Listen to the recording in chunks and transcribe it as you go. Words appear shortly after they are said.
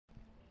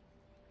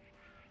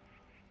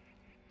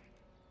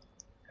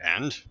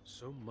And?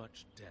 So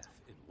much death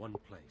in one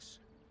place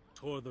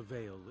tore the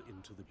veil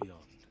into the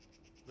beyond.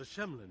 The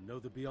Shemlin know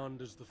the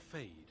beyond as the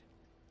Fade,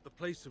 the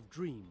place of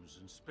dreams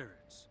and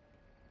spirits.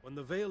 When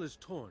the veil is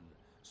torn,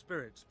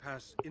 spirits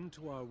pass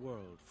into our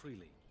world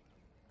freely.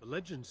 The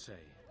legends say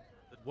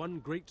that one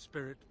great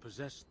spirit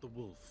possessed the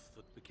wolf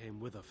that became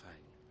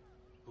Witherfang,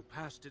 who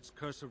passed its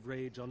curse of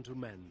rage onto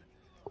men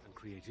and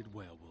created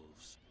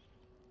werewolves.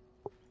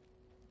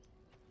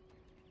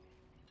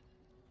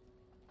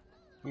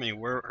 I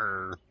mean,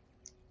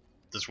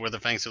 does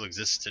Witherfang still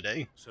exist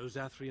today? So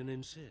Zathrian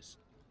insists.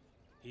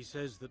 He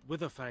says that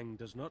Witherfang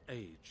does not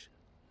age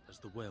as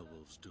the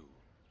werewolves do.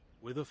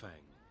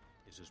 Witherfang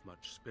is as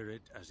much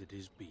spirit as it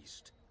is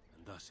beast,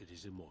 and thus it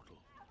is immortal.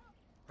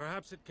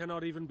 Perhaps it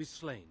cannot even be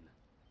slain.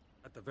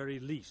 At the very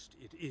least,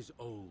 it is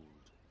old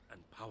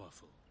and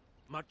powerful,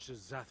 much as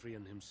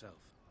Zathrian himself.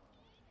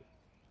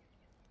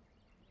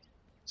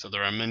 So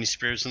there are many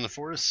spirits in the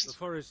forest? The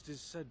forest is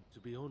said to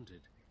be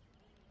haunted.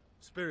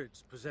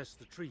 Spirits possess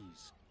the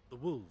trees, the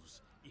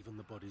wolves, even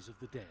the bodies of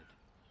the dead.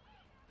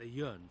 They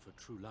yearn for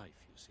true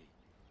life, you see.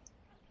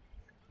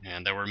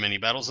 And there were many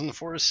battles in the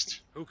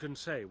forest? Who can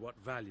say what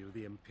value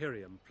the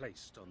Imperium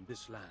placed on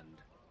this land?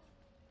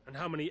 And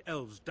how many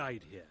elves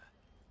died here,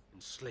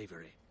 in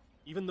slavery?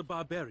 Even the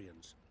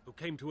barbarians, who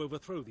came to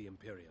overthrow the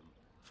Imperium,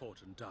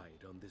 fought and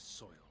died on this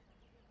soil.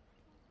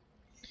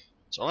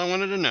 That's all I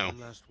wanted to know. One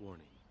last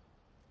warning.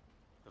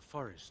 The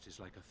forest is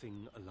like a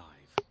thing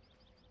alive.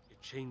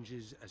 It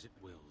changes as it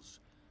wills,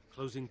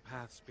 closing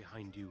paths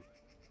behind you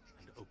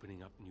and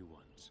opening up new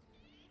ones.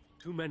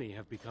 Too many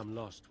have become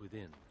lost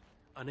within,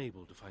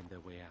 unable to find their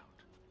way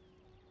out.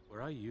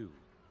 Were I you,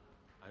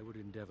 I would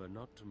endeavor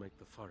not to make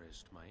the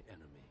forest my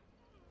enemy.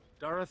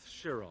 Dareth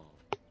Shirall.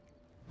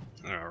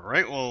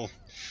 Alright, well,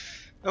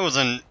 that was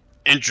an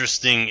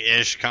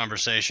interesting-ish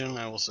conversation,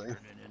 I will say.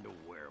 Turning into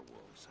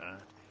werewolves, huh?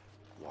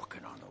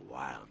 Walking on the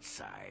wild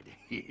side.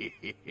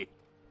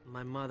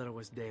 My mother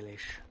was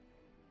Dalish.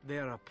 They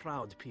are a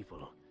proud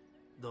people,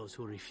 those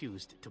who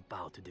refused to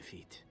bow to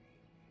defeat.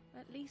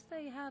 At least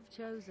they have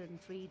chosen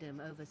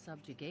freedom over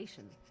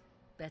subjugation.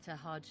 Better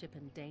hardship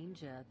and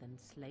danger than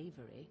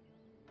slavery.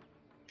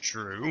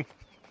 True.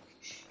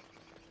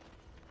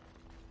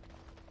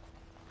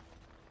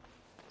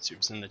 Let's see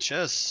what's in the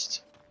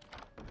chest.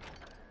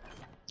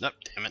 Nope,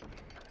 damn it.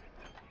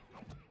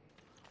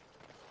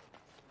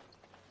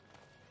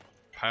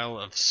 Pile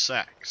of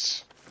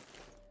sacks.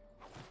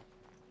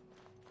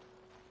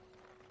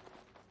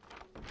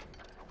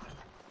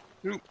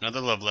 Ooh, another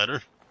love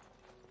letter.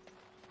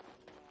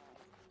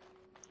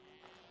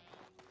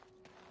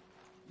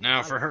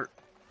 Now for her.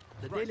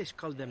 The Dalish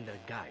call them their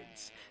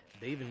guides.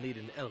 They even lead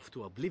an elf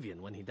to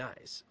oblivion when he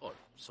dies, or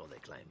so they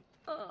claim.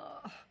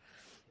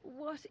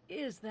 What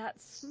is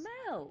that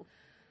smell?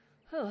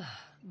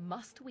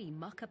 Must we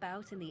muck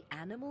about in the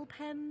animal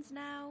pens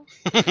now?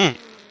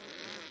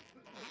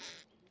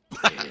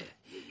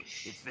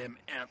 It's them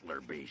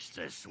antler beasts,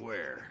 I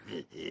swear.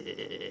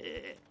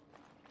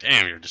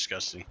 Damn, you're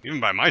disgusting. Even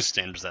by my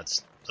standards,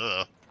 that's...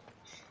 ugh.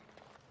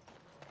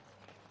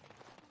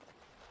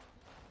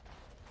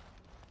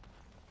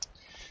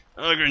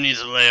 Ogre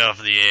needs to lay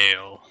off the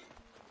ale.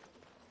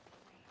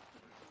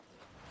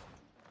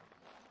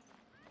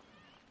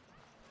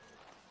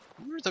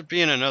 Where's there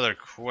being another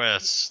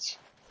quest?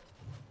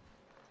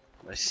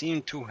 I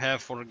seem to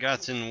have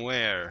forgotten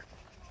where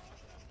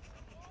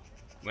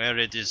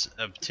it is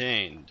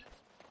obtained.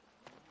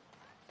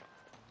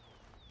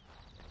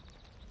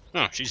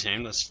 Oh, she's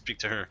named. Let's speak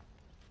to her.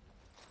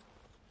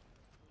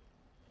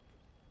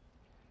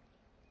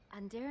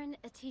 Andaran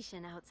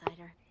Atishan,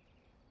 outsider.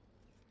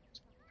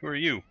 Who are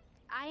you?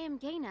 I am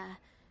Gaina.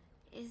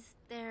 Is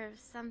there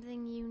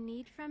something you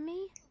need from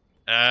me?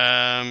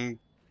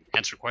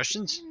 Answer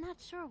questions? I'm not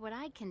sure what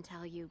I can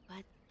tell you,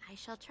 but I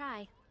shall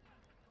try.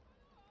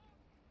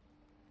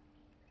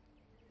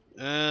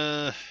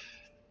 Man,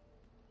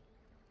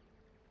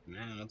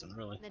 nothing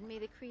really. Then may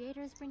the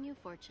creators bring you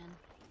fortune.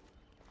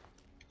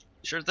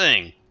 Sure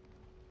thing.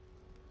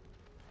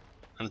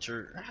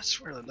 Hunter, I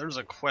swear that there's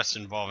a quest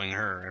involving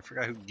her. I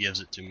forgot who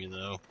gives it to me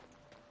though.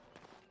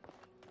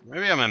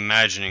 Maybe I'm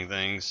imagining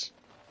things.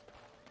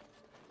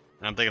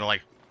 And I'm thinking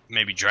like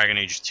maybe Dragon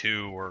Age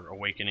 2 or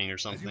Awakening or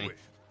something.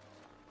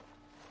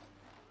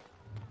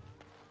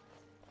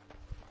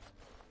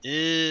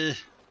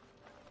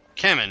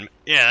 Kamen.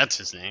 Yeah, that's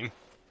his name.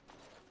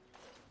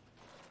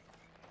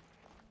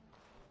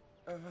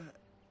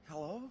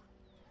 Hello?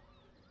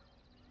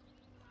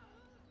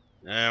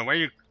 Where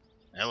you...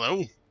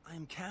 Hello? I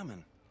am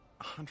Kamen,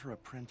 a hunter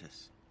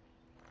apprentice.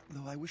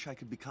 Though I wish I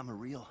could become a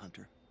real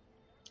hunter.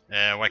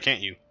 Why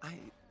can't you? I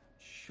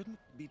shouldn't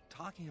be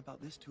talking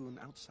about this to an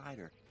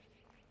outsider.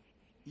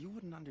 You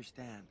wouldn't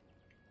understand.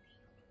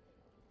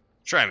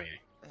 Try me.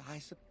 I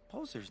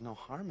suppose there's no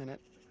harm in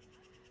it.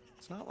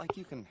 It's not like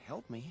you can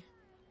help me.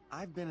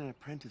 I've been an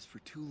apprentice for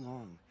too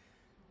long.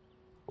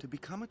 To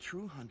become a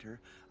true hunter,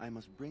 I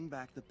must bring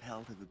back the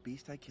pelt of a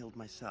beast I killed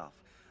myself.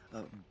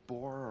 A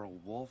boar or a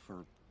wolf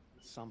or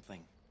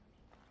something.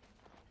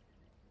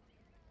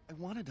 I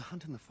wanted to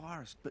hunt in the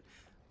forest, but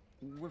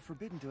we're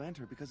forbidden to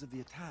enter because of the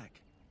attack.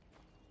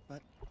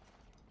 But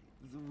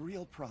the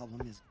real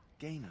problem is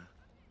Gaina.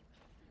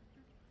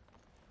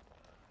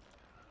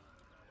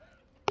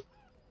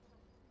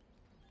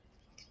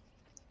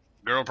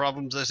 Girl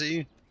problems, I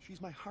see. She's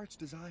my heart's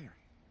desire.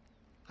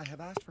 I have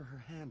asked for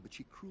her hand, but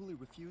she cruelly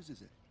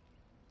refuses it.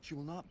 She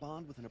will not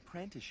bond with an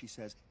apprentice, she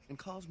says, and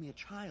calls me a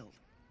child.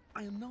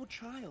 I am no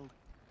child.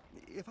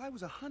 If I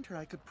was a hunter,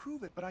 I could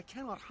prove it, but I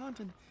cannot hunt,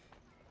 and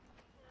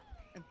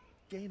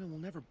Gaina will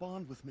never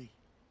bond with me.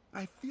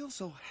 I feel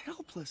so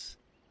helpless.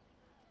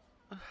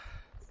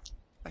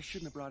 I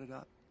shouldn't have brought it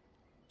up.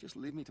 Just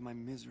leave me to my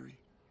misery.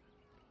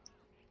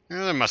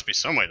 There must be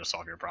some way to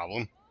solve your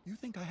problem. You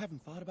think I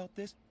haven't thought about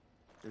this?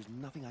 There's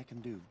nothing I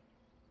can do.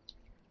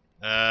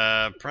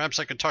 Perhaps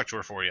I could talk to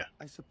her for you.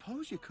 I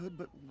suppose you could,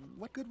 but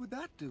what good would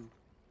that do?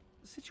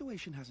 The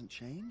situation hasn't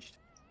changed.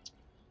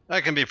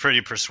 That can be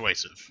pretty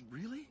persuasive.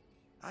 Really?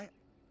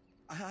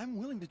 I'm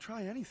willing to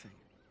try anything.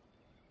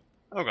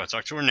 I'll go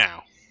talk to her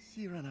now.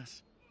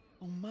 Cyranas.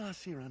 Oh, Ma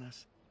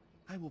Cyranas.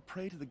 I will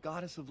pray to the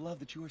goddess of love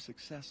that you are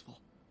successful.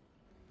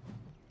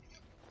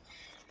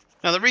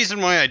 Now, the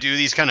reason why I do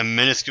these kind of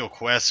minuscule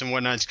quests and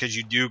whatnot is because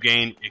you do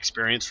gain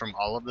experience from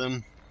all of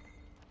them.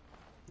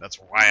 That's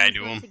why I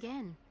do them.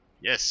 Again.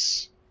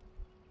 Yes.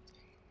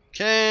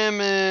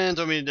 Cameron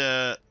told me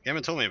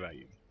about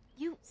you.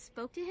 You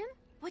spoke to him?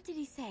 What did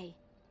he say?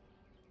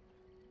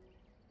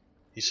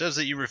 He says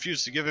that you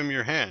refused to give him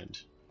your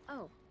hand.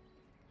 Oh.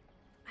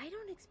 I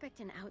don't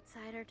expect an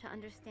outsider to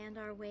understand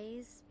our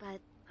ways, but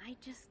I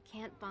just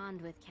can't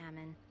bond with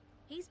Cameron.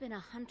 He's been a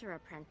hunter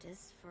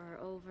apprentice for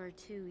over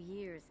 2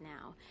 years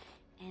now,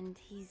 and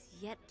he's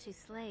yet to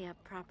slay a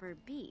proper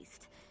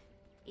beast.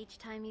 Each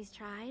time he's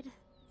tried,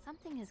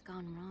 something has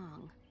gone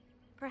wrong.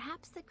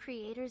 Perhaps the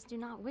creators do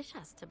not wish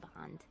us to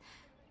bond.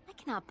 I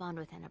cannot bond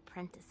with an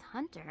apprentice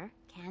hunter,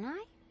 can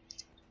I?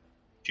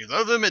 If you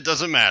love him, it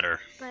doesn't matter.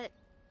 But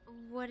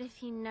what if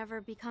he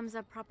never becomes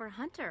a proper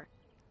hunter?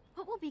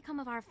 What will become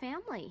of our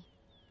family?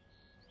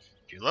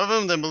 If you love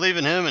him, then believe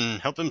in him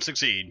and help him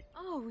succeed.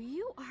 Oh,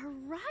 you are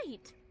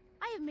right.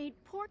 I have made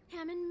poor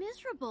Cameron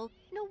miserable.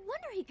 No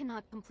wonder he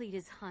cannot complete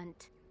his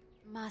hunt.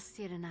 Ma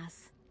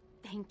Cyranas,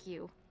 thank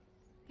you.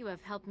 You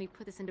have helped me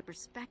put this into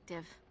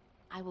perspective.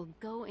 I will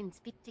go and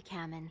speak to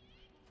Cameron.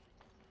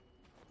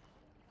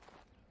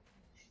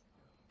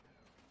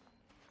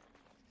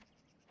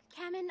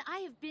 Cameron, I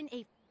have been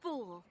a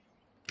fool.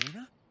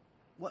 Gaina?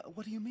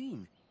 What do you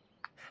mean?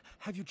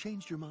 Have you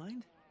changed your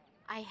mind?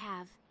 I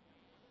have.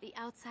 The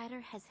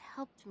outsider has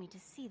helped me to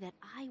see that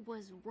I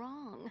was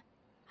wrong.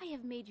 I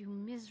have made you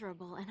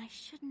miserable, and I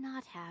should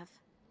not have.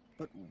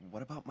 But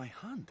what about my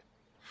hunt?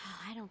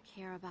 I don't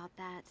care about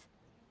that.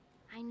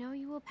 I know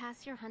you will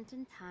pass your hunt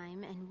in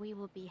time, and we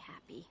will be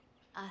happy.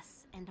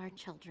 Us and our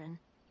children.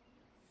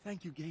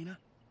 Thank you, Gaina.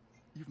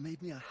 You've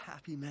made me a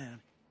happy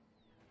man.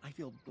 I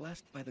feel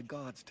blessed by the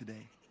gods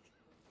today.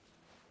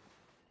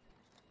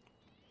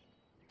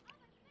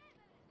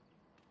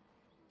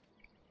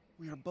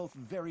 We are both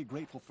very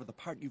grateful for the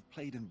part you've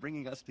played in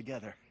bringing us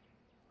together.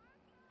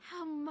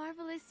 How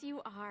marvelous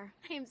you are.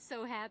 I am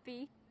so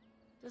happy.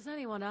 Does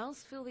anyone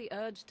else feel the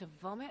urge to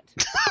vomit?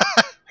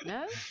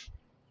 No?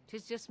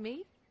 'Tis just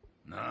me?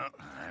 No,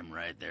 I'm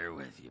right there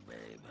with you,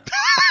 babe.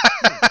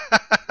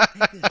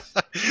 Take this.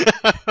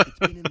 It's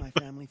been in my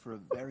family for a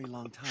very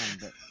long time,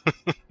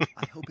 but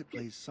I hope it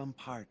plays some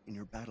part in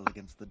your battle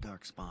against the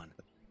Darkspawn.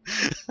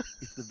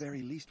 It's the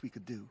very least we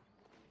could do.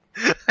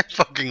 I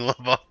fucking love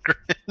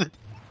Ogren.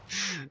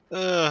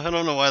 I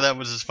don't know why that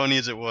was as funny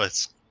as it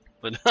was.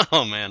 But,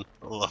 oh man,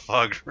 I love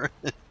Ogren.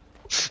 I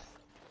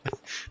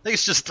think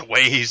it's just the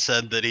way he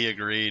said that he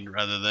agreed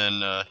rather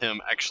than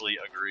him actually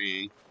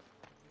agreeing.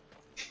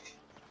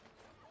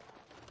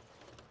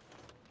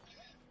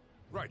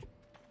 Right.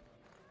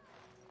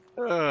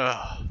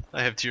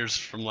 I have tears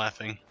from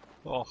laughing.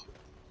 Oh.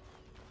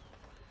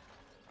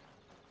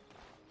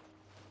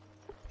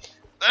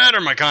 That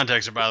or my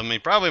contacts are bothering me.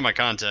 Probably my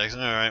contacts.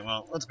 Alright,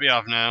 well, let's be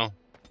off now.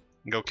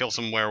 And go kill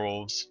some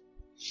werewolves.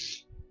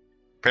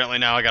 Apparently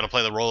now I gotta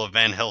play the role of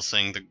Van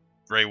Helsing, the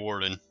Grey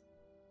Warden.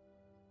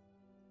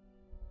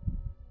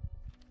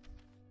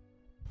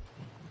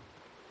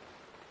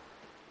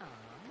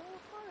 More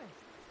forests.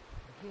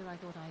 Here I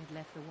thought I had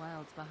left the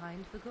wilds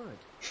behind for good.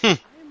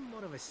 I'm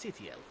more of a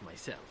city elf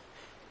myself.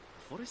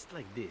 A forest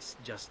like this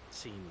just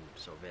seems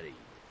so very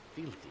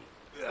filthy.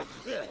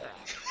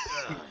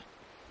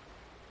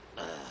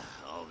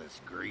 All this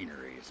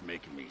greenery is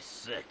making me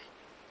sick.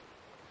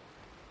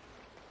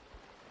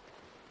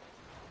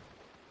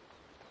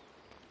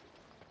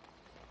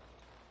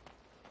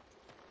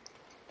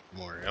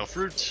 More ale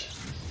fruit.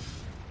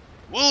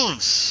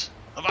 Wolves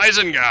of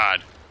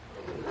Isengard.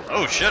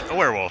 Oh shit, a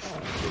werewolf.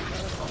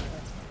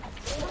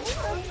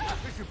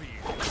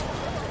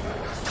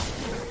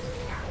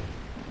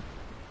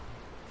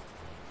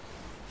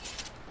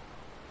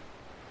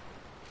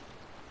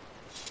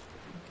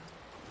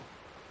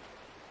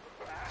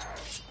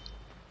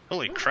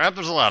 Holy crap,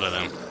 there's a lot of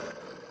them.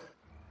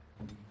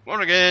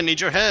 Morrigan,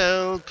 need your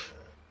help.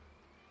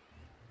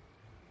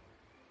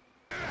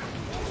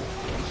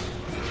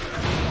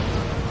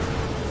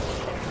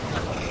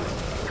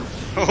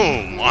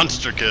 Oh,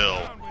 monster kill.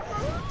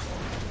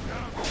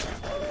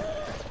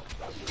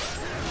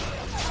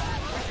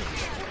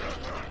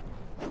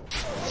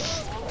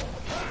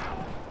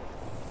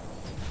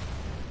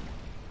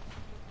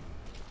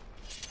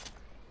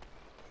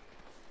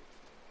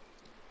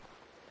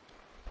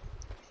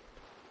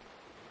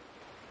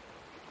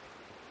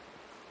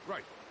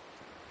 Right.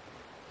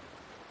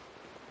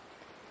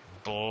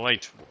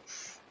 Blight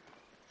Wolf.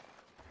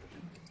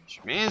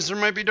 Which means there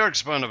might be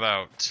Darkspawn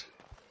about.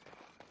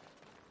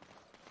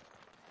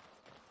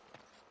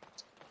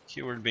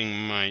 Keyword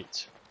being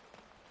might.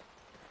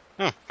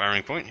 Oh,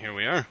 firing point, here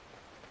we are.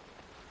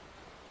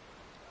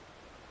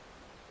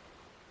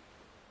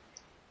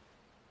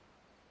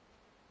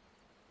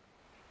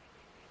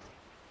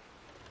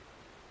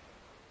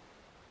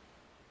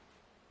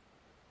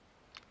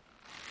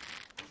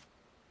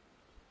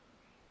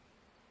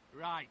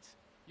 Right.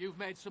 You've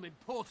made some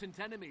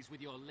important enemies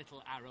with your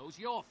little arrows.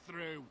 You're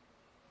through.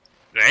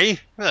 Hey,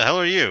 who the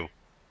hell are you?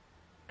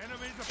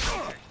 Enemies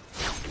approaching.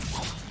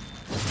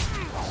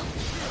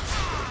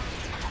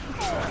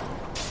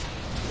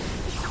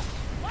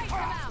 Wipe them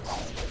out!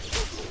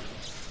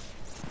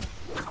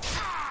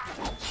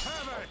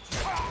 Have it!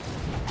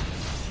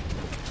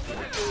 I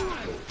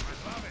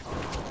love it.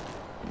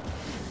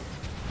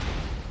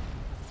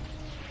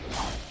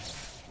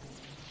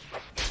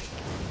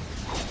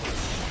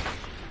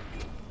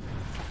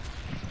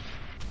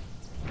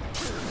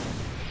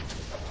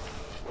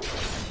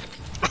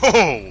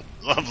 Oh,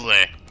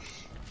 lovely.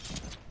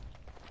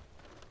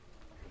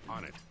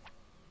 On it.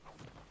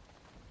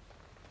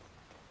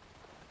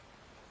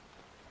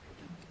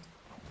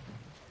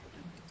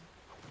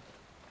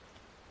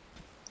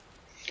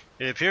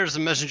 It appears the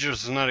messenger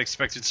was not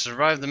expected to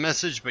survive the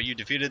message, but you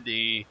defeated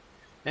the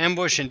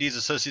ambush and Dee's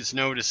associates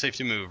know it is safe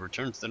to move.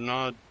 Return to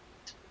the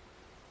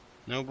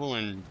Noble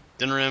and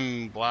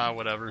Dinnerim, blah,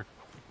 whatever.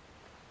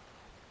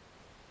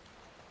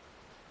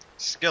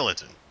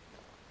 Skeleton.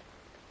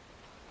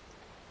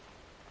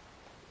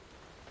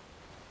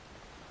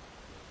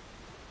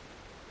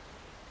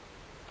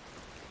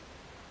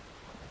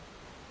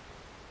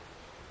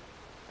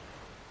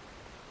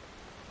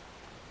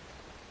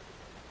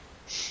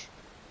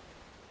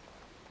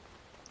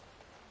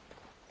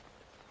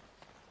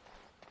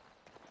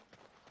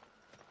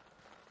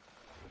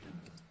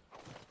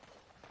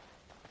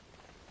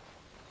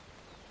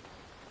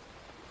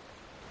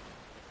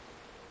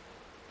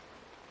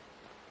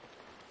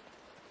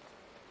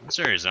 This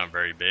area's not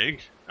very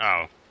big.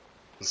 Oh,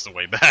 that's the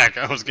way back.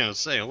 I was gonna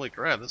say, holy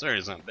crap, this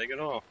area's not big at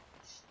all.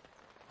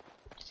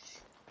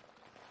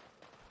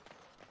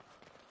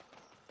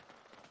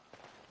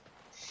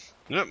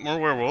 Yep, more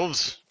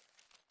werewolves.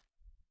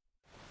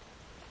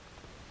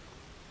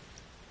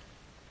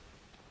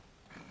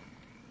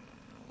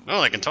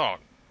 Oh, they can talk.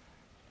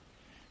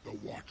 The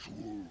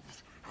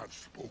Watchwolves have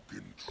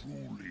spoken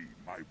truly,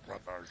 my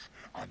brothers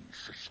and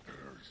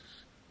sisters.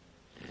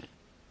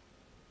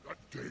 The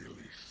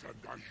Dalish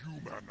and the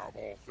human of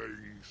all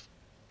things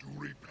to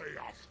repay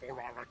us for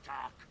our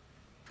attack,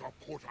 to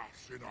put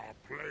us in our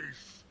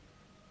place.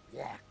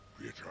 What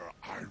bitter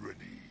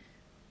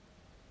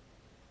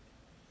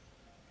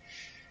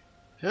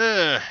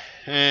irony.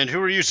 And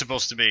who are you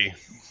supposed to be? You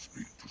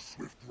speak to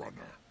Swift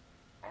Runner.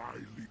 I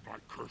lead my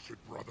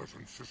cursed brothers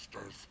and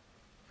sisters.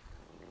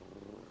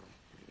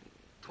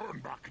 Turn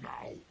back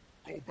now.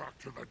 Go back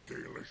to the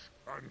Dalish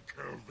and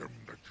tell them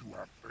that you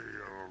have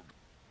failed.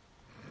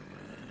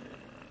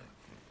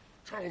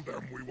 Tell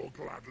them we will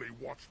gladly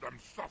watch them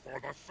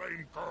suffer the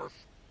same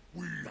curse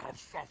we have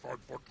suffered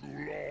for too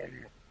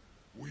long.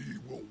 We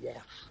will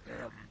watch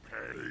them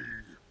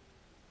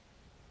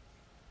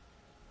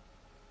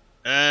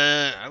pay.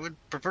 I would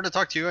prefer to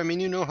talk to you. I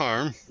mean you no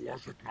harm.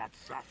 Was it not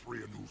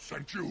Saphrian who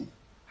sent you?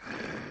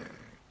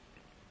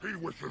 He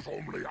wishes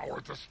only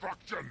our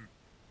destruction,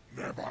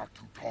 never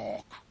to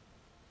talk.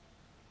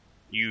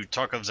 You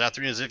talk of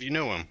Zathrian as if you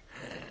know him.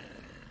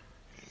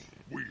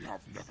 We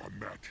have never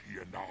met, he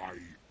and I.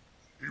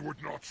 He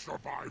would not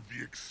survive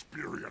the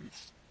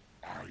experience.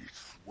 I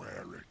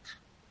swear it.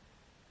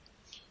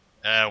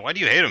 Why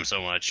do you hate him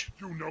so much?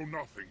 You know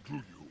nothing, do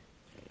you?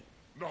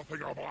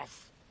 Nothing of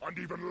us, and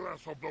even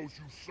less of those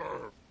you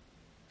serve.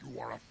 You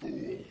are a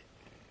fool,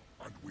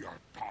 and we are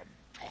done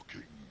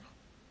talking.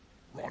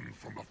 Run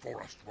from the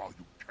forest while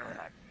you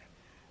can.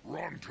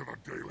 Run to the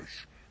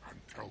Dalish and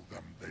tell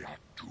them they are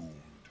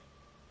doomed.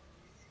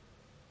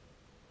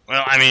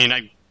 Well, I mean,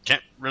 I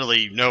can't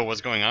really know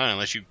what's going on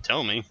unless you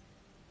tell me.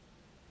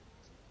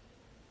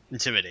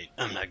 Intimidate.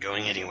 I'm not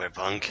going anywhere,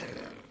 punk.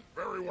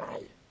 Very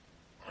well.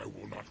 I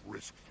will not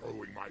risk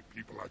throwing my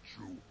people at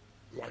you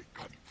like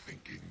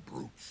unthinking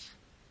brutes.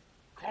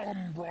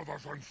 Come,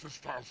 brothers and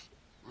sisters.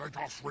 Let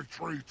us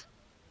retreat.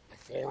 The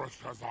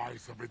forest has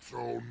eyes of its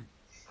own,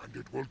 and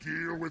it will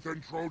deal with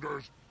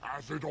intruders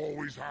as it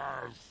always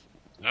has.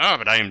 Ah,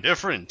 but I am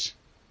different.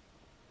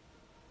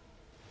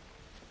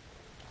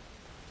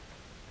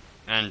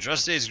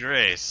 Andraste's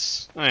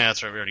Grace. Oh yeah,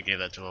 that's right, we already gave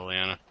that to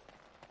Liliana.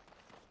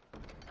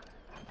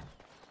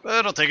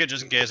 But I'll take it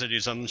just in case I do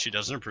something she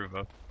doesn't approve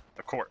of.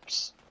 A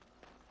corpse.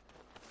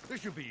 This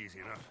should be easy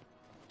enough.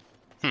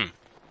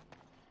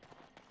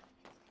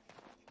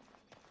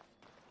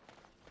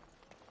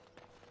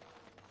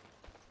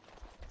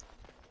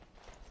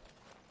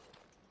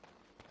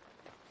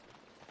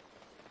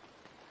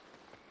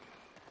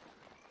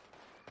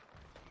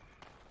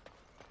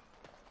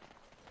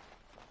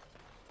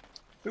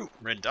 Ooh,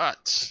 red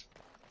dots.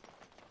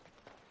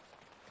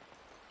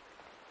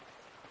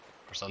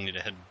 Of course, I'll need to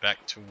head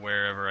back to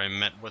wherever I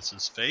met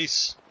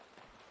what's-his-face.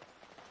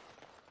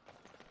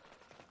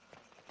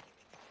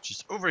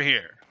 Just over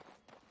here.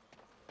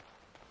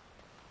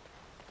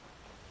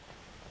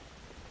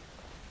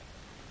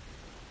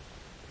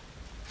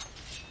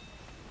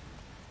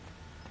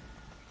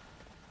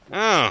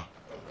 Oh.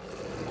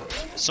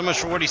 So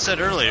much for what he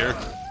said earlier.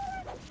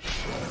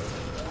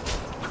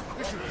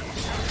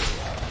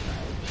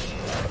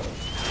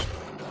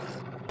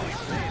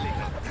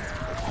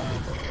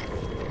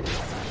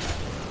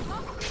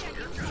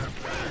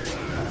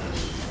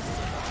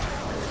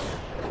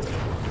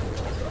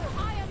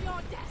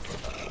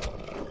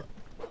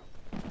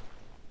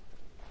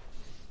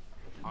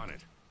 On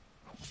it.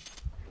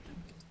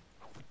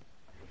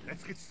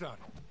 Let's get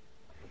started.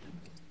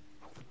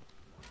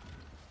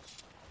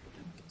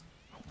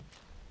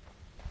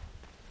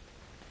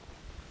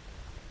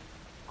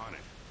 On it.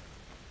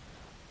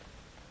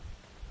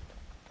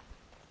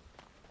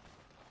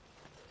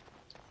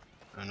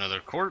 Another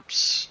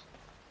corpse.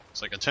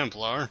 Looks like a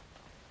Templar.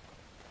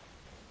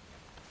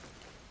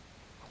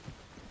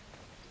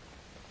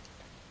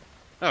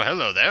 Oh,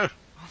 hello there.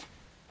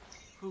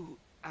 Who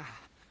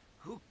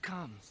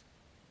comes?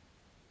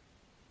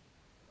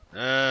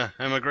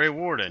 I'm a Grey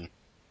Warden.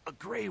 A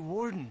Grey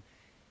Warden?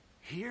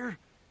 Here?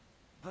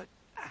 But,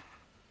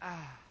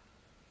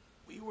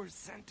 we were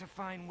sent to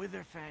find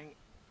Witherfang,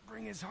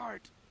 bring his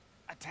heart,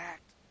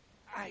 attacked.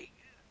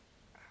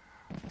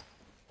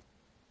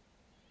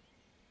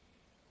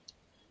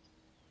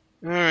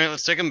 Alright,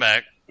 let's take him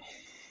back.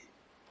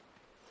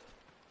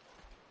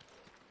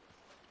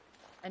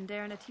 And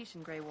Darren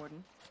Atishan, Grey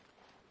Warden.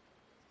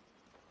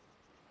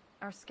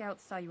 Our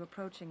scouts saw you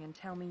approaching and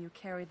tell me you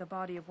carry the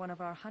body of one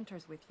of our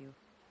hunters with you.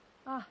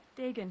 Ah,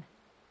 Dagon.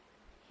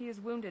 He is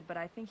wounded, but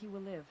I think he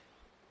will live.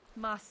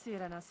 Mas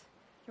Sirenas,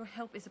 your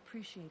help is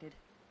appreciated.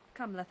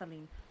 Come,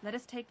 Lethaline, let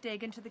us take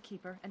Dagon to the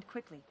Keeper, and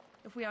quickly.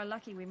 If we are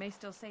lucky, we may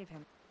still save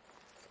him.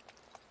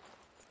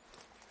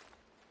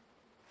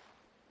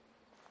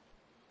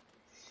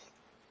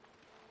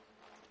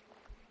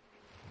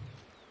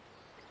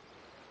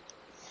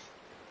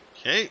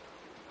 Okay.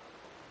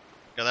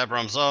 Got that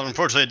problem solved.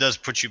 Unfortunately, it does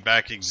put you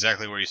back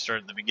exactly where you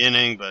started at the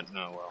beginning, but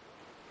oh well.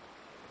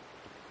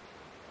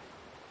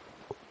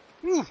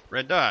 Whew,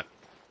 red dot.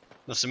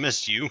 Must have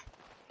missed you.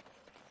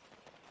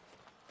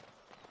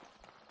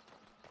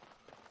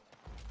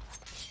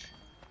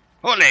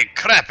 Holy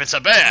crap, it's a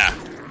bear!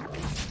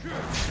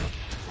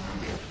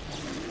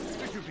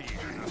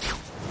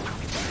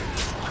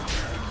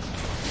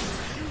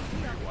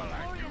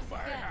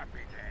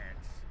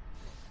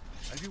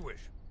 As you wish.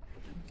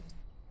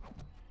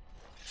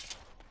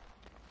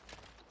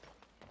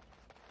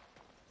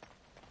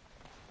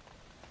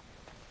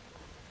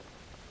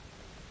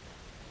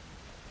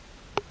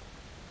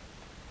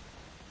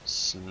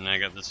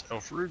 Snag up this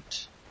elf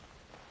root.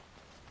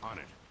 On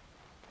it.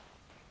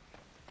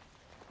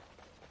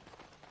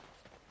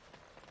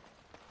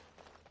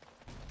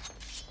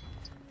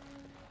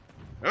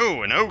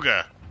 Oh, an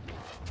ogre!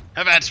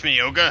 Have at me,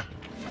 ogre!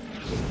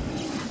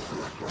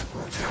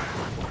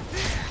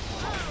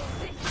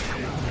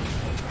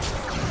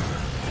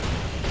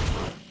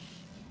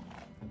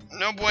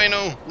 No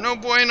bueno, no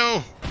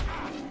bueno!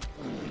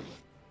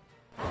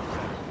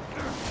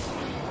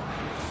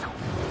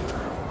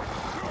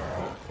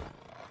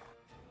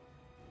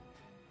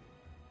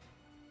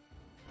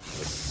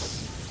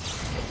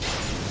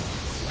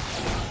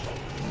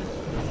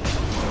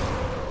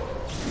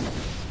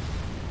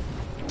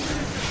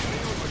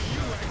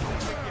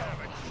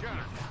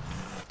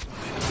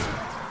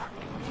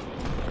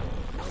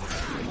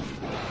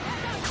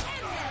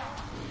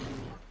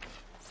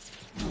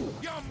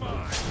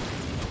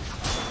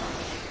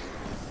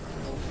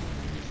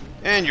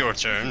 And your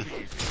turn.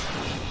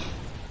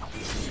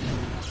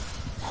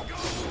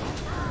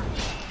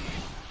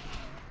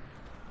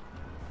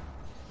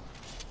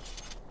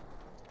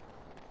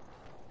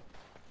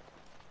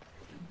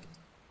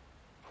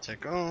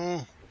 Take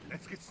all.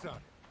 Let's get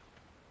started.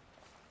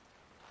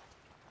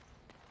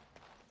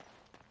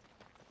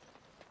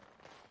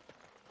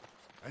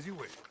 As you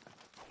wish.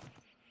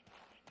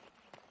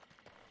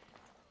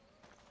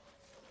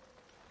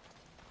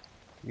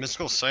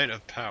 Mystical Sight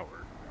of Power.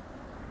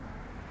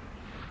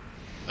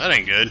 That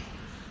ain't good.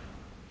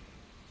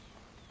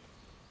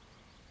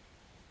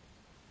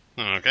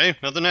 Okay,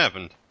 nothing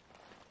happened.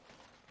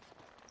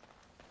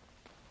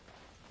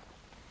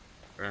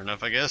 Fair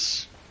enough, I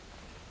guess.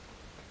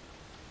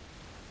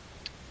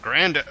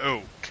 Grand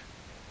Oak.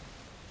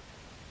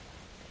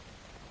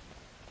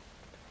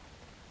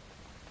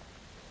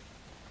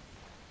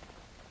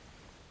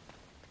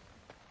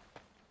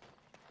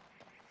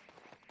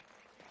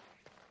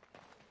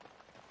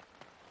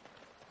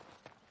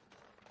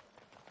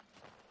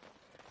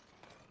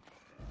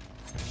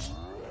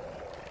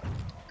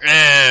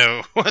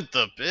 Ew, what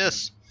the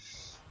piss?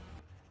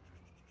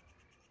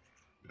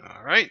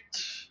 Alright.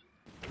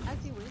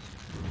 As you wish.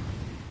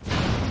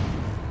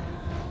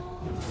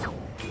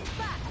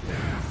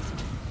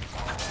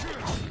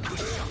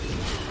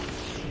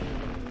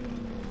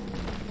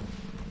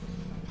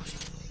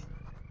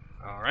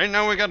 Alright,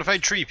 now we gotta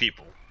fight tree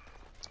people.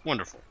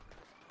 Wonderful.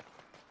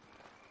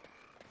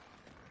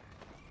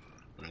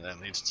 And that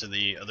leads to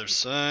the other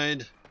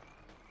side.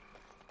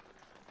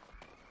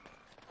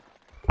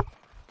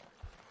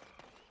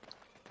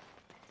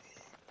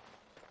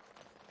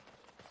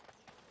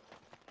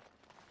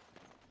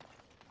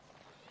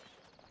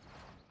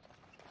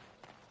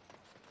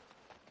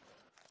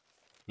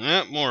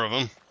 Yep, more of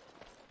them.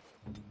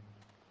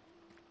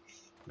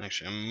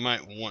 Actually, I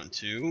might want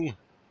to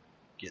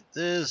get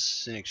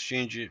this and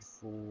exchange it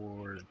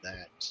for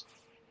that.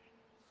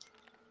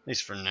 At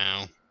least for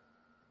now.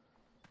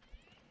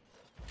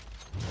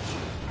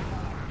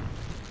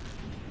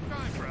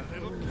 Time for a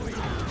little quiz.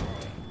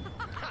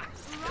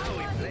 Shall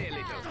we play a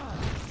little?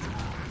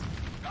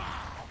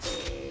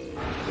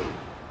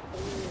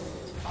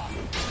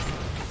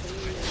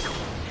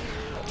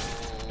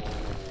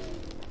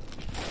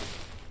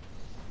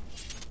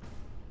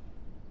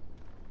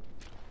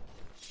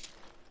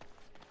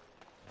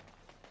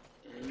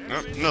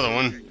 Oh, another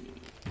one.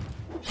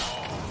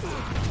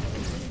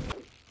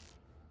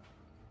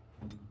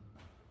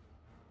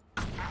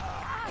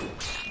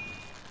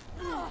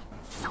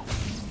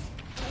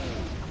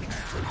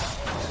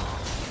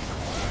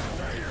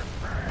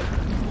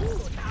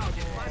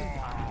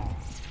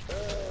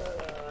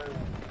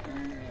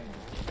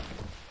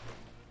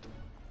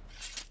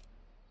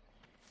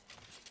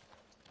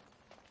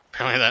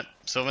 Apparently that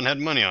Sylvan had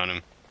money on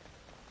him.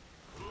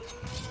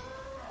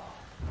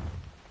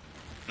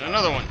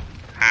 Another one.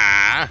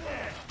 Ah.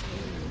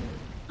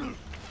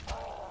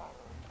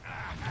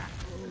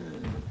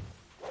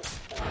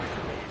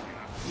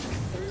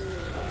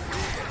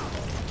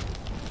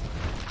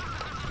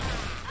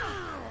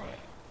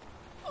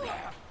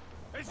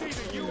 It's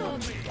either you or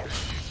me.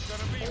 It's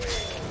gonna be me.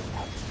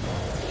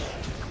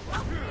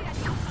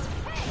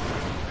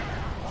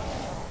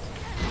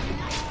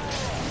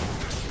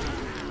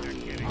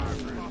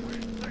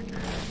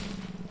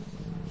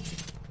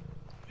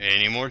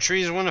 Any more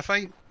trees want to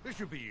fight? This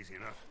should be easy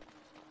enough.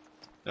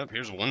 Oh,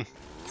 here's one.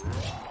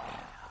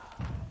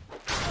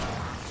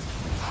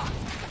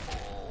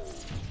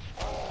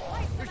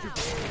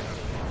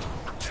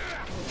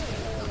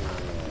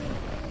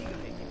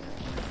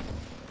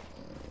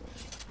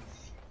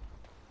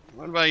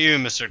 What about you,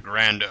 Mr.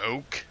 Grand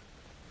Oak?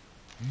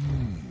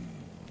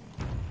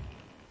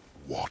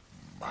 What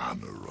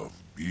manner of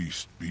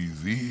beast be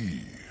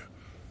thee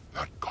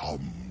that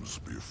comes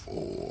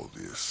before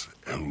this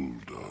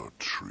elder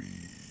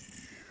tree?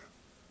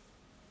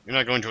 You're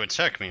not going to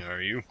attack me,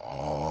 are you?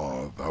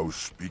 Ah, thou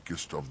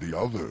speakest of the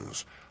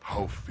others,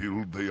 how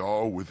filled they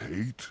are with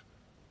hate.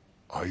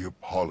 I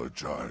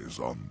apologize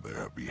on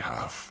their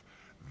behalf.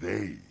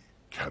 They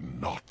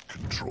cannot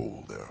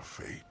control their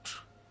fate.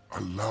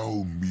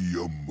 Allow me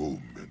a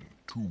moment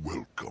to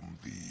welcome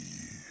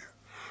thee.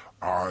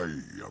 I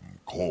am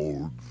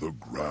called the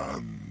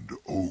Grand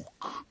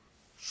Oak,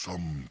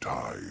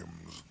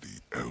 sometimes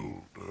the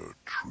Elder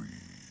Tree.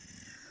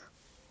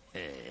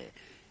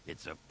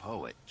 It's a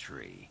poet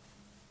tree.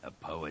 A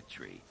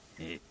poetry.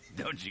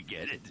 Don't you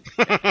get it?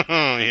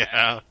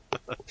 Yeah.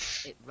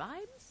 It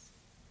rhymes?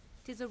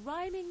 'Tis a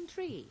rhyming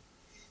tree.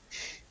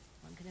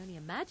 One can only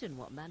imagine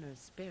what manner of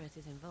spirit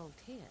is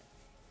involved here.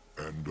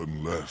 And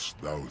unless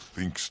thou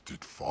thinkst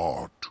it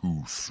far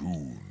too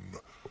soon,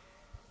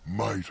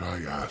 might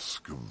I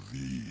ask of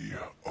thee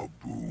a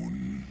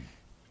boon?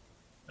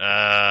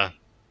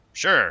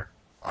 Sure.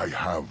 I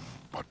have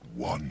but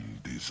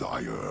one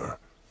desire,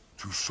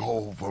 to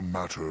solve a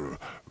matter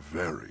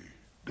very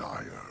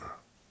dire.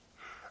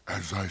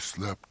 As I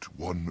slept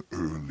one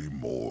early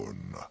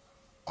morn,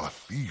 a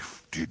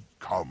thief did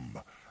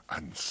come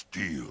and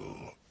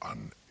steal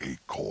an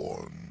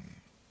acorn.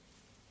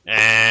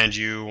 And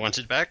you want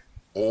it back?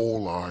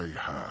 All I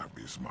have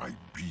is my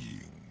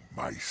being,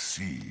 my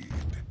seed.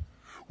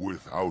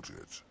 Without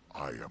it,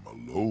 I am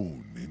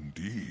alone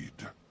indeed.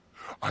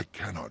 I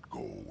cannot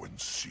go and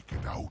seek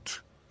it out,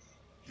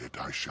 yet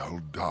I shall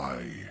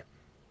die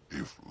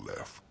if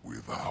left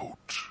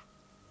without.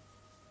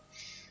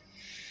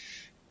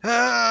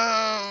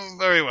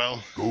 Very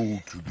well. Go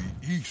to the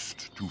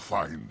east to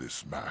find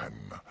this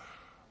man.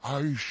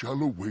 I shall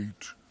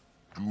await.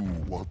 Do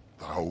what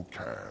thou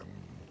can.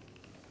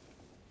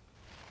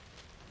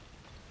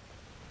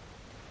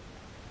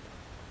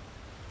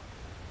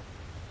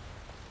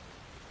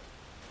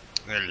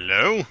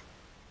 Hello?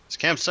 This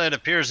campsite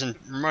appears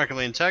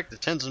remarkably intact. The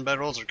tents and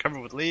bedrolls are covered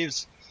with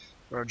leaves,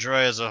 or are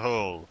dry as a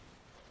whole.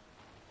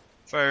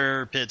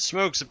 Fire pit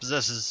smokes. It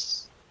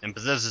possesses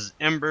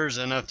embers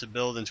enough to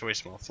build into a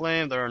small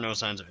flame. There are no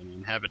signs of any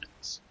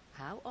inhabitants.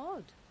 How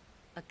odd.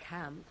 A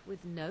camp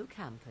with no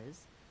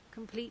campers,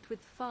 complete with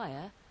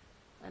fire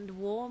and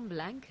warm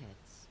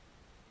blankets.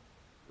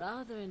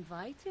 Rather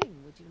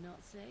inviting, would you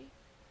not say?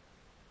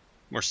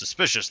 More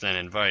suspicious than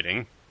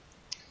inviting.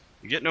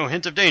 You get no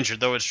hint of danger,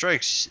 though it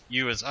strikes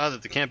you as odd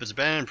that the camp is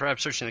abandoned.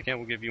 Perhaps searching the camp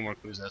will give you more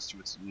clues as to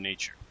its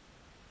nature.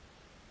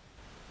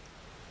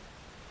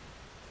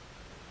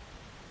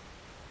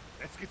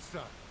 Let's get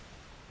started.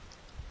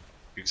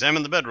 You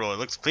examine the bedroll. It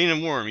looks clean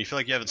and warm. You feel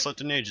like you haven't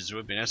slept in ages. It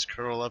would be nice to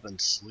curl up and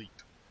sleep.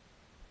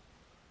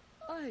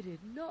 I did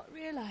not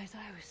realize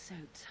I was so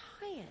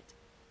tired.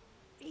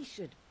 We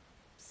should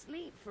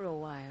sleep for a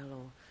while,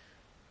 or...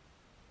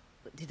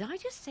 But did I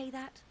just say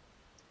that?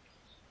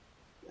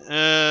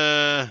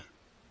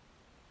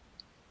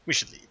 We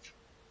should leave.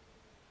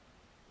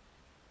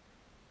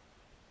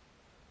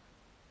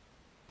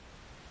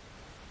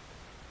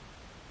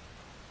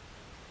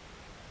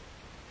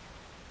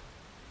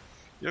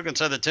 You look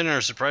inside the tent and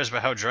are surprised by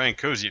how dry and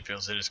cozy it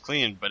feels. It is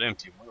clean but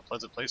empty. What a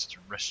pleasant place to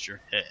rest your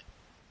head.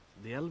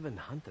 The elven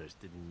hunters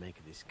didn't make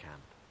this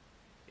camp.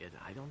 Yet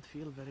I don't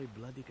feel very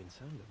bloody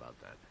concerned about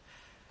that.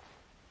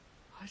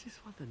 I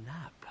just want a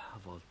nap,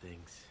 of all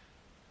things.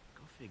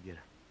 Go figure.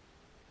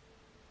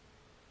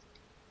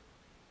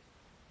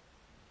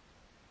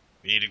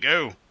 We need to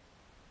go. It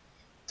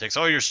takes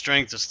all your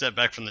strength to step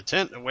back from the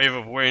tent. A wave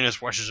of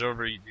weariness washes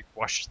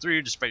through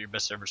you despite your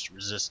best efforts to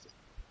resist it.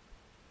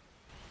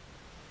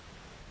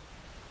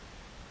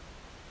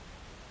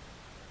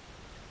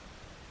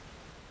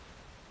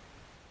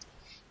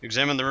 You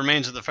examine the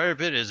remains of the fire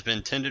pit. It has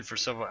been tended for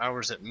several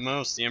hours at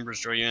most. The embers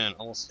draw you in,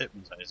 almost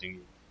hypnotizing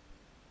you.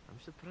 I'm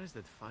surprised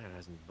that fire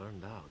hasn't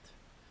burned out.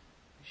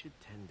 We should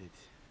tend it.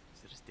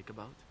 Is there a stick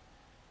about?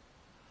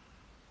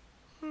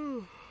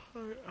 Oh,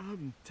 I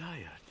am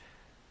tired.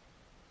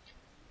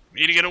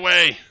 We need to get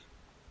away.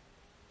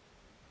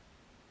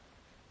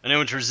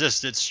 Unable to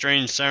resist its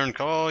strange siren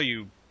call,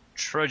 you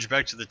trudge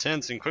back to the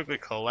tents and quickly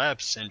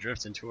collapse and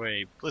drift into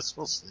a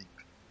blissful sleep.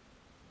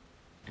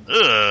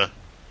 Ugh.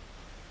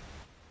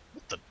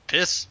 What the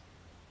piss?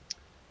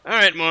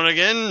 Alright,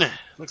 Morrigan.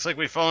 Looks like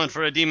we've fallen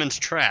for a demon's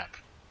trap.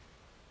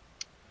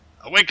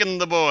 Awaken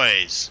the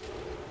boys.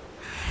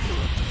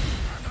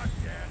 I'm not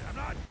dead. I'm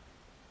not.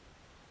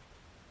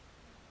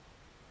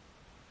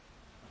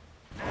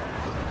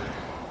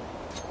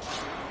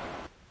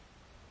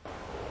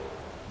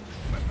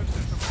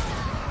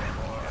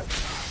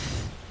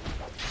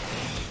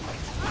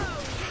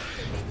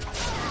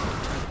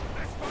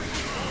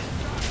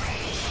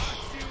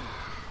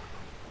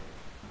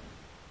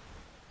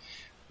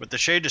 With the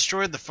shade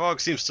destroyed, the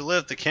fog seems to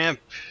lift. The camp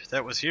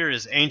that was here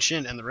is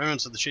ancient, and the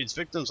remnants of the shade's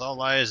victims all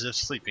lie as if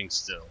sleeping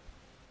still.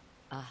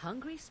 A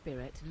hungry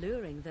spirit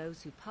luring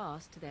those who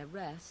pass to their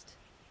rest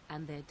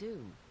and their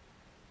doom.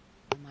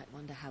 You might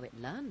wonder how it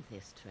learned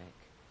this trick.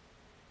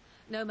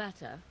 No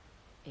matter,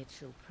 it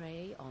shall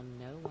prey on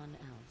no one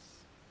else.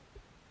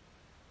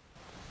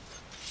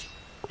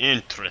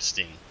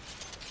 Interesting.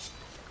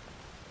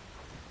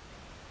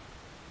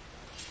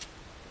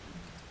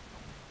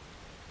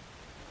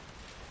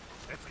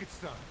 Let's get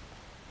started.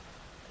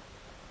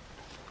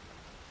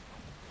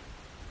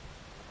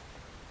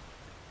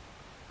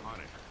 On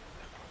it.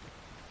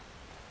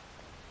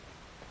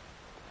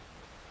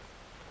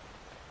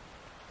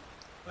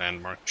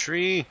 Landmark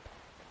tree.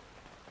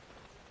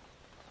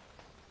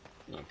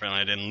 Well,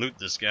 apparently I didn't loot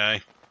this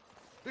guy.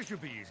 This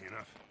should be easy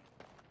enough.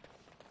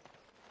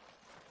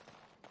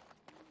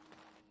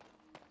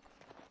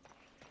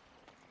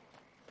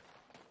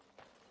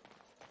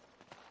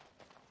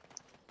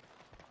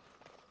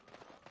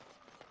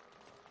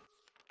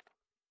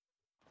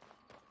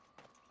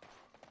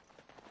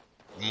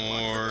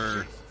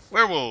 More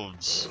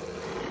werewolves.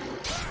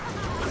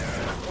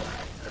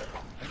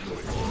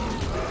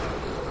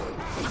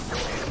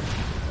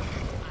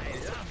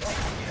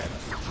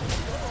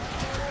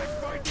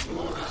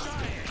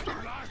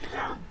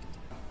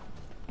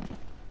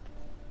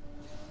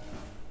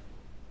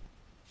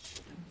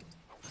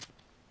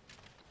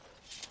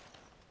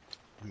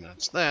 And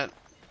that's that.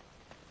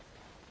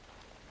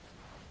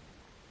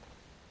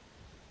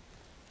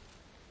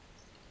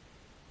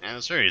 And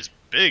this area is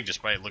big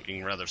despite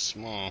looking rather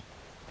small.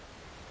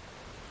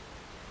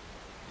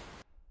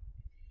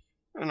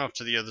 And off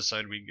to the other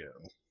side we go.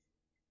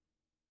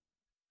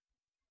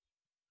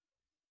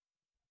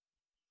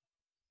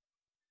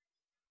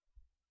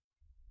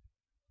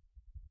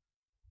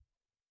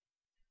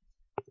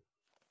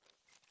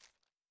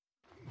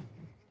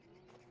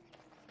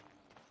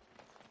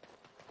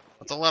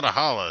 That's a lot of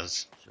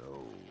hollows.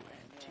 So,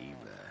 Antiva,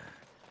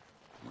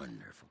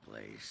 wonderful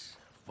place,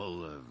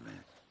 full of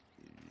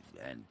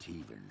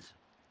Antivans.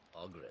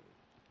 Ogren,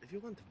 if you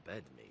want to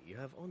bed me, you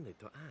have only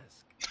to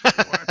ask.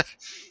 What?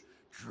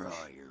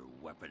 Draw your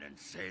weapon and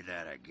say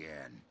that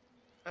again.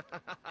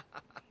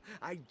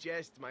 I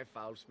jest, my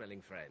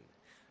foul-smelling friend.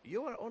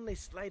 You are only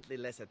slightly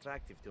less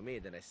attractive to me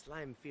than a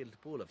slime-filled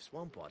pool of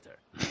swamp water.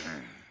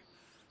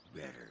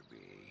 Better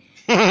be.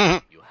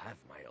 You have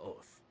my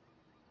oath.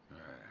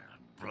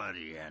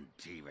 Bloody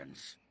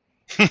Antivans.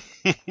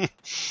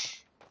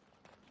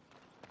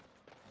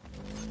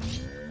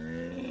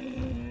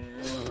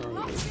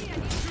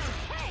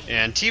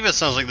 Yeah, Antiva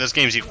sounds like this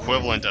game's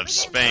equivalent of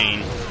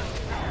Spain.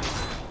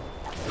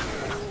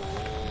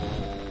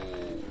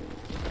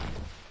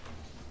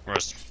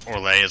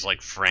 today is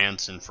like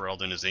France and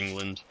Ferelden is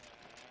England.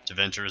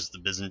 Deventer is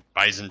the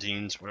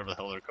Byzantines, whatever the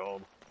hell they're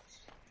called.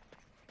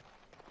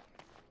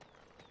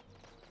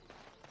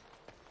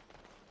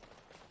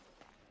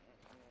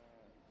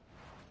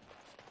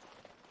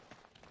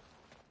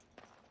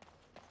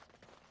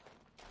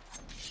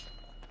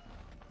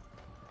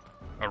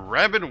 A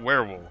rabid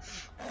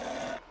werewolf.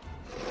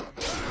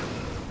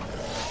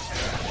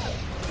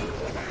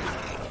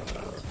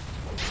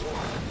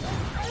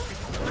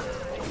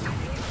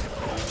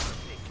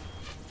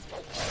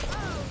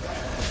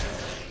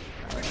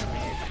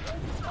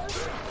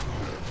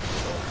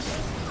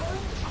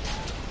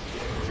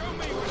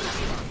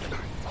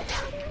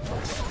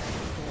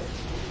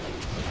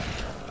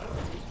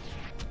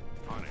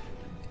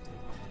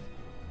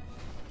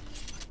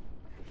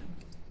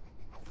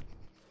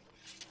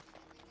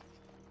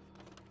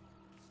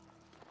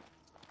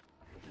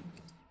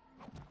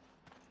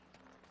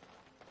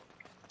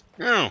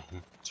 Oh,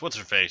 it's what's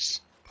her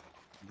face.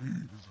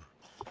 Please.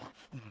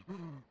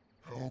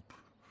 Help.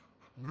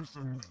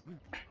 Listen.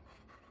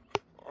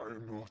 I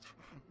am not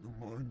the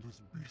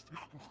mindless beast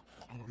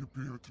I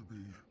appear to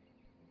be.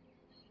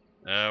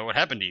 What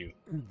happened to you?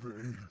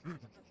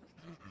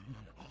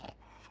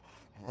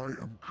 I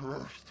am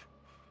cursed.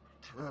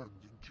 Turned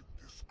into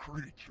this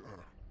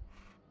creature.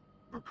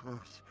 The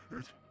curse,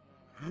 it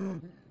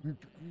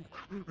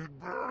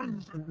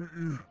burns in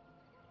me.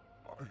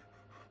 I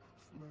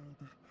fled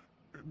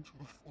into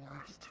the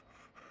forest.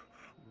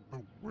 The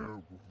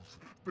werewolves,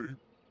 they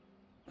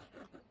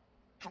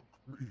took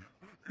me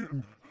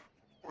in,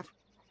 but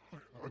I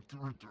had to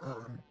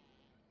return.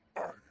 I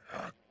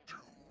had to.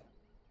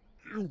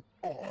 You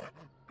are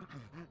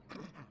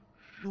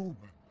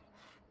human.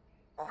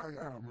 I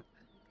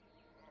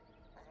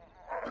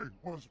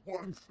was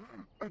once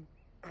an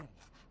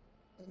elf,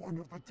 one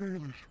of the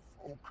Dalish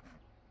folk.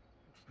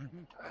 You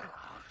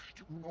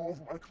know of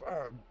my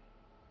clan.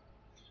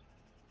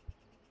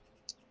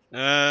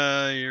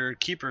 Your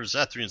keeper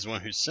Zathrian is the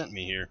one who sent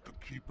me here. The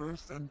keeper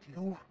sent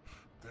you?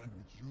 Then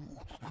you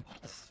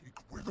seek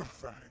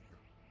Witherfang.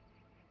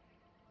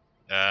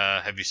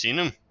 Have you seen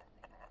him?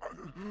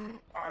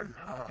 I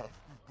have,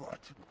 but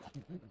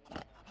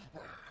it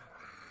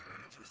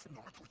is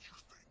not what you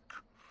think.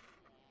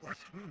 But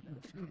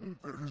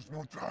there is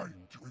no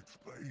time to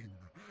explain.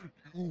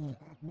 You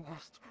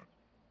must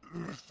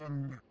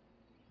listen.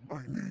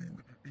 My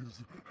name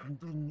is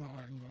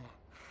Delilah.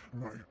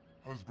 My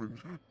husband,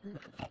 he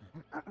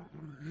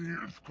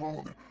is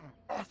called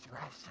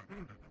Athras.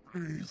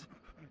 Please,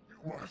 you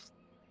must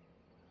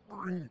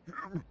bring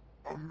him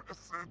a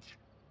message.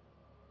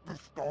 The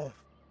staff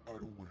I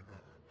wear.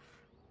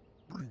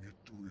 Bring it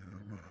to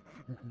him.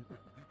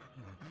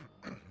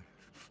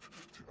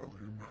 Tell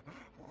him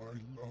I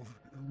love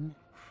him.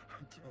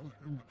 Tell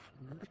him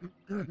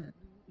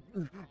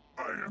I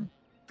am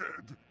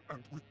dead,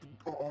 and with the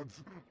gods,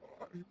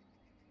 I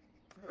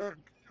beg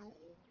you.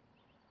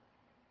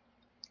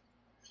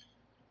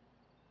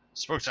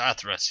 Spoke to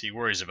Athras. He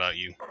worries about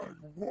you. I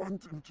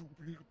want him to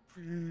be at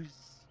peace.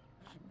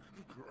 He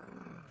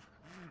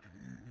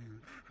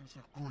is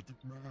a good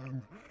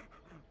man.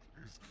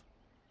 Please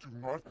do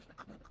not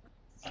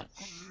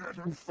let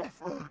him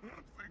suffer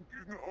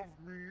thinking of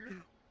me.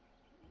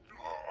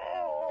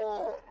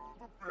 Oh,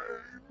 the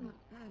pain.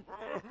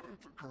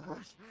 The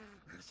curse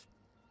is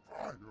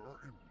fire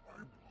in my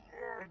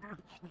blood.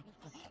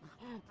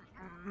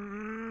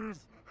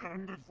 Please,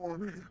 hand it for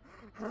me.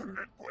 Hand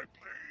it quickly.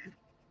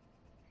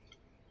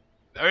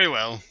 Very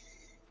well.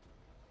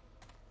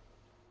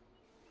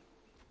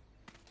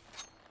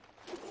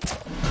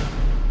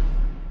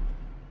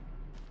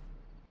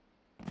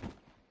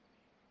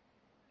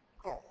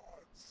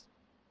 Gods.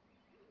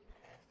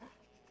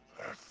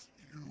 Bless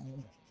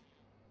you.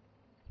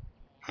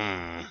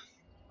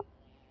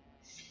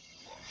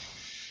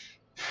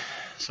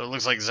 So it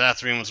looks like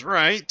Zathrian was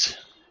right.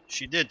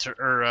 She did,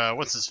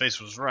 what's his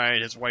face was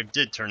right. His wife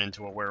did turn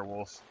into a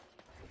werewolf.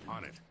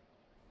 On it.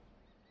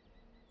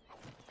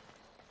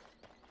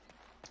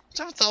 What's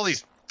up with all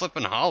these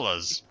flippin'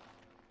 hollas?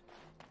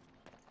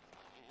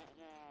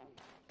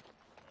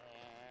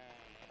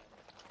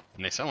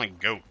 And they sound like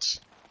goats.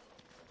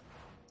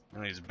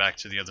 Now he's back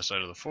to the other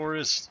side of the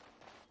forest.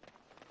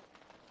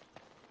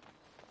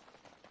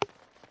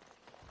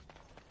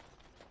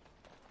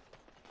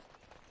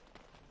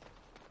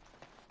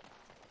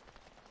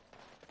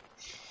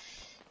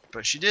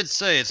 But she did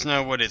say it's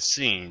not what it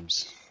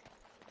seems.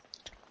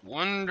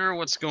 Wonder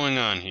what's going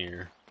on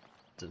here.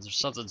 Is there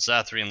something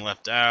Zathrian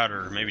left out,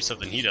 or maybe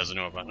something he doesn't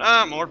know about?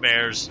 Ah, more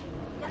bears.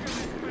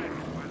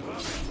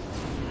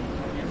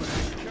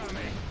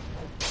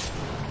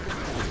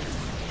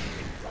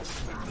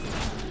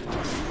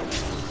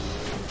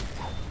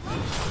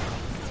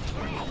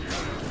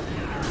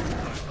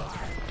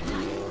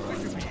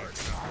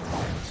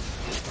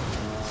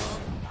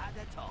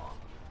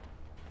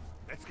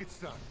 Let's get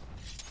started.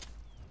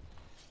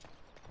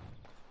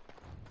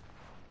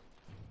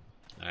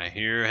 I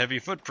hear heavy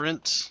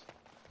footprints.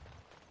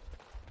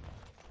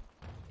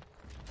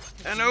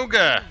 An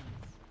ogre!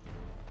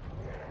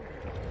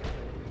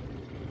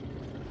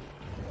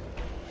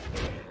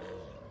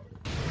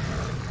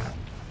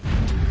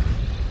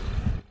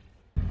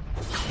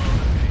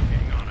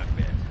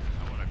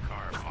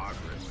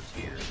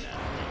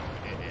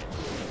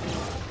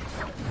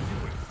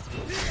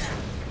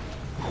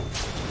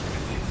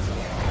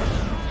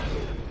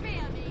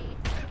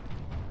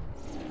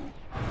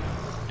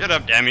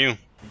 Shut up, damn you.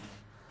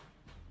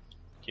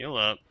 Heal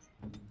up.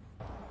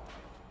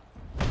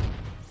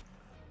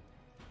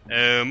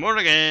 Oh,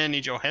 Morrigan,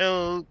 need your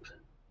help.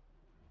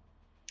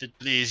 If it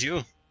please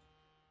you.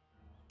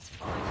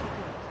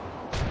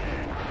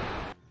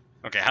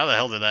 Okay, how the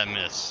hell did that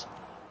miss?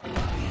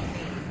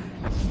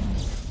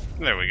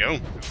 There we go.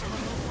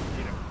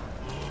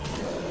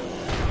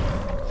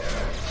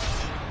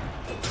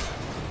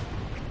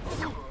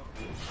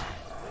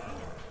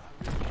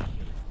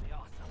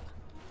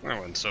 That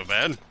wasn't so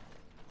bad.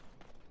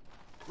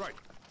 Right.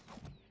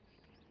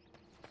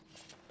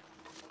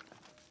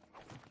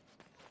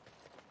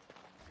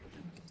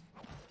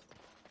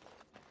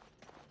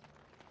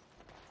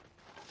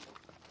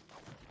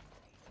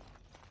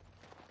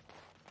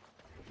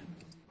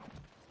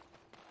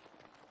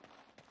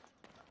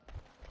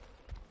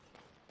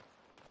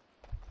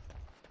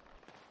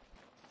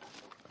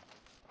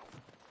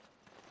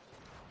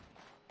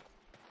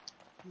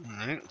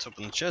 Alright, let's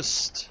open the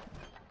chest.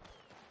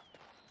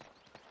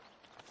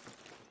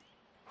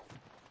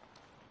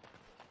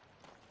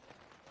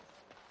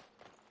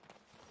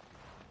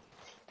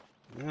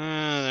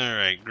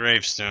 Alright,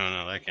 gravestone.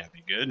 Oh, that can't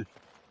be good.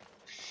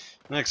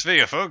 Next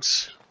video,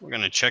 folks, we're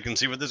gonna check and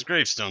see what this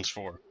gravestone's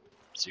for.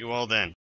 See you all then.